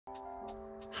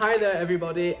Hi there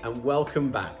everybody and welcome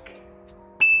back.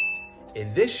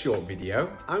 In this short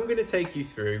video, I'm going to take you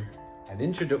through an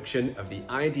introduction of the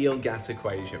ideal gas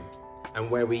equation and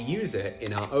where we use it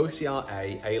in our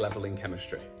OCR A-level in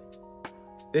chemistry.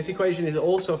 This equation is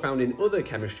also found in other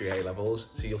chemistry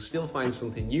A-levels, so you'll still find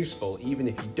something useful even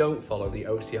if you don't follow the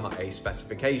OCR A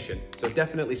specification, so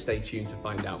definitely stay tuned to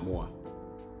find out more.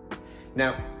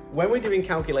 Now, when we're doing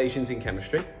calculations in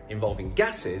chemistry involving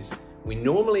gases, we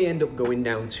normally end up going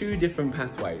down two different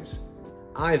pathways.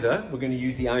 Either we're going to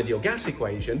use the ideal gas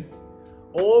equation,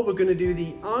 or we're going to do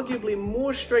the arguably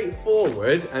more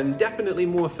straightforward and definitely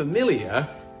more familiar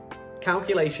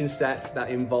calculation set that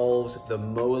involves the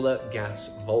molar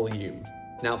gas volume.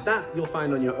 Now that you'll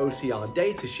find on your OCR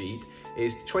datasheet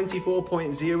is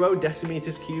 24.0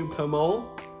 decimeters cubed per mole.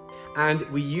 And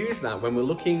we use that when we're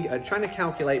looking at trying to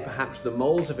calculate perhaps the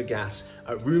moles of a gas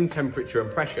at room temperature and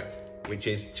pressure, which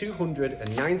is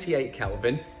 298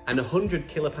 Kelvin and 100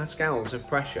 kilopascals of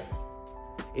pressure.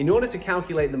 In order to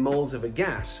calculate the moles of a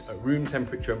gas at room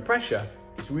temperature and pressure,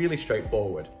 it's really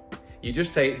straightforward. You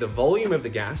just take the volume of the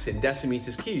gas in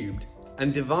decimeters cubed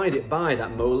and divide it by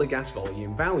that molar gas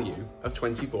volume value of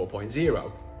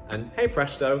 24.0. And hey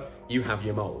presto, you have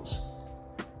your moles.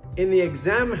 In the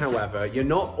exam, however, you're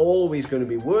not always going to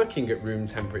be working at room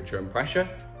temperature and pressure,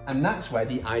 and that's where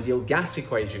the ideal gas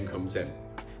equation comes in,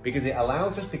 because it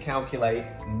allows us to calculate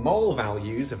mole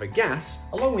values of a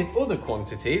gas along with other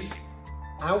quantities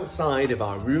outside of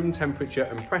our room temperature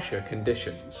and pressure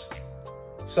conditions.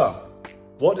 So,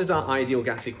 what does our ideal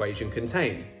gas equation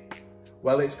contain?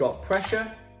 Well, it's got pressure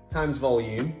times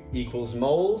volume equals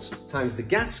moles times the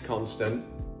gas constant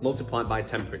multiplied by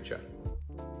temperature.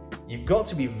 You've got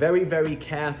to be very, very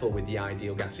careful with the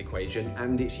ideal gas equation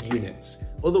and its units.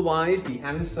 Otherwise, the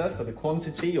answer for the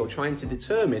quantity you're trying to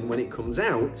determine when it comes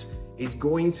out is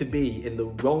going to be in the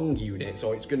wrong units,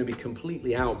 or it's going to be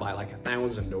completely out by like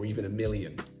 1,000 or even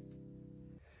 1,000,000.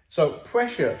 So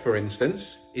pressure, for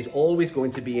instance, is always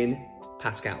going to be in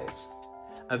pascals.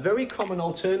 A very common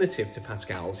alternative to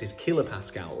pascals is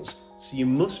kilopascals, so you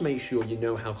must make sure you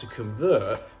know how to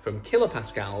convert from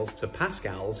kilopascals to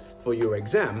pascals for your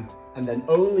exam, and then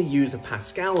only use a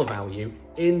pascal value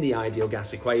in the ideal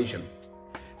gas equation.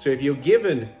 So if you're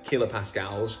given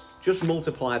kilopascals, just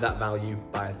multiply that value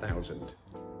by 1,000.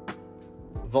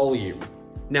 Volume.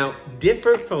 Now,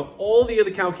 different from all the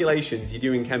other calculations you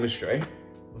do in chemistry,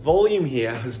 volume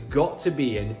here has got to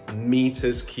be in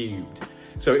meters cubed.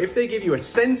 So if they give you a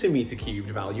centimeter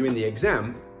cubed value in the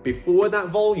exam, before that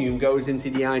volume goes into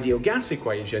the ideal gas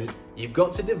equation, you've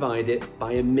got to divide it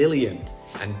by 1,000,000,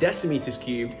 and decimeters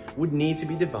cubed would need to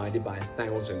be divided by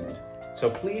 1,000. So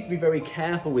please be very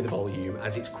careful with volume,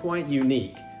 as it's quite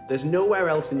unique. There's nowhere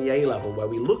else in the A-level where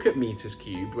we look at meters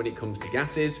cubed when it comes to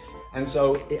gases, and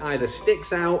so it either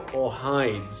sticks out or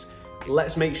hides.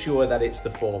 Let's make sure that it's the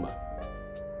former.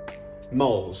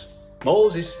 Moles.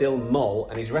 Moles is still mole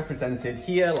and is represented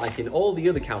here like in all the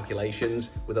other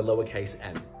calculations with a lowercase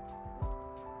m.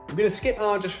 I'm going to skip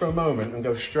R just for a moment and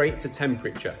go straight to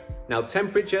temperature. Now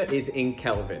temperature is in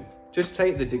Kelvin. Just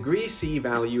take the degree C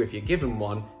value if you're given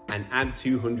one and add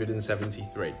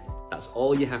 273. That's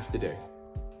all you have to do.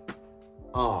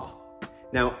 R.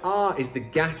 Now R is the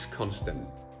gas constant,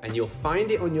 and you'll find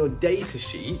it on your data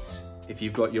sheet if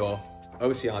you've got your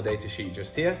OCR data sheet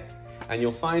just here. And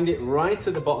you'll find it right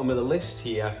at the bottom of the list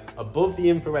here, above the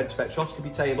infrared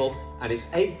spectroscopy table, and it's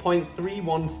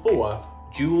 8.314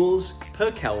 joules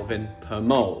per Kelvin per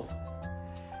mole.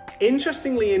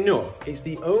 Interestingly enough, it's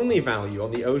the only value on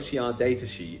the OCR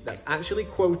datasheet that's actually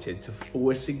quoted to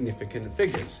 4 significant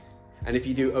figures. And if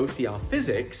you do OCR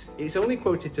physics, it's only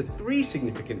quoted to 3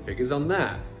 significant figures on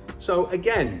there. So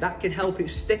again, that can help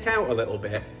it stick out a little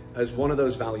bit as one of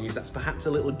those values that's perhaps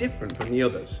a little different from the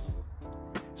others.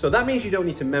 So that means you don't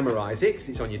need to memorize it because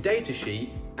it's on your data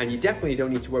sheet, and you definitely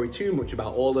don't need to worry too much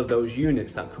about all of those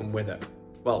units that come with it.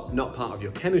 Well, not part of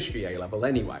your chemistry A-level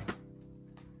anyway.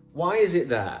 Why is it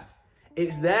there?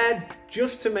 It's there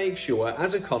just to make sure,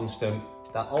 as a constant,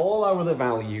 that all our other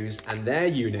values and their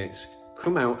units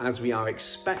come out as we are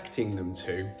expecting them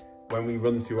to when we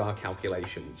run through our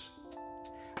calculations.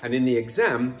 And in the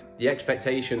exam, the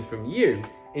expectation from you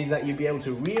is that you'll be able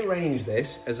to rearrange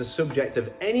this as a subject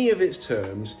of any of its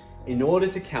terms in order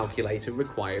to calculate a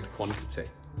required quantity.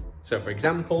 So for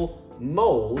example,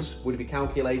 moles would be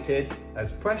calculated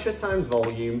as pressure times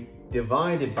volume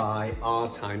divided by R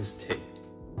times T.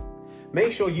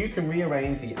 Make sure you can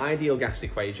rearrange the ideal gas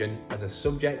equation as a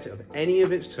subject of any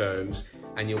of its terms,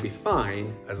 and you'll be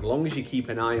fine as long as you keep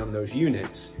an eye on those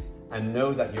units and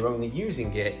know that you're only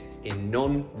using it in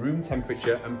non-room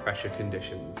temperature and pressure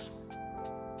conditions.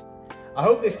 I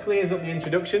hope this clears up the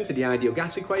introduction to the ideal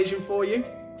gas equation for you.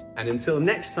 And until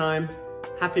next time,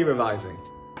 happy revising.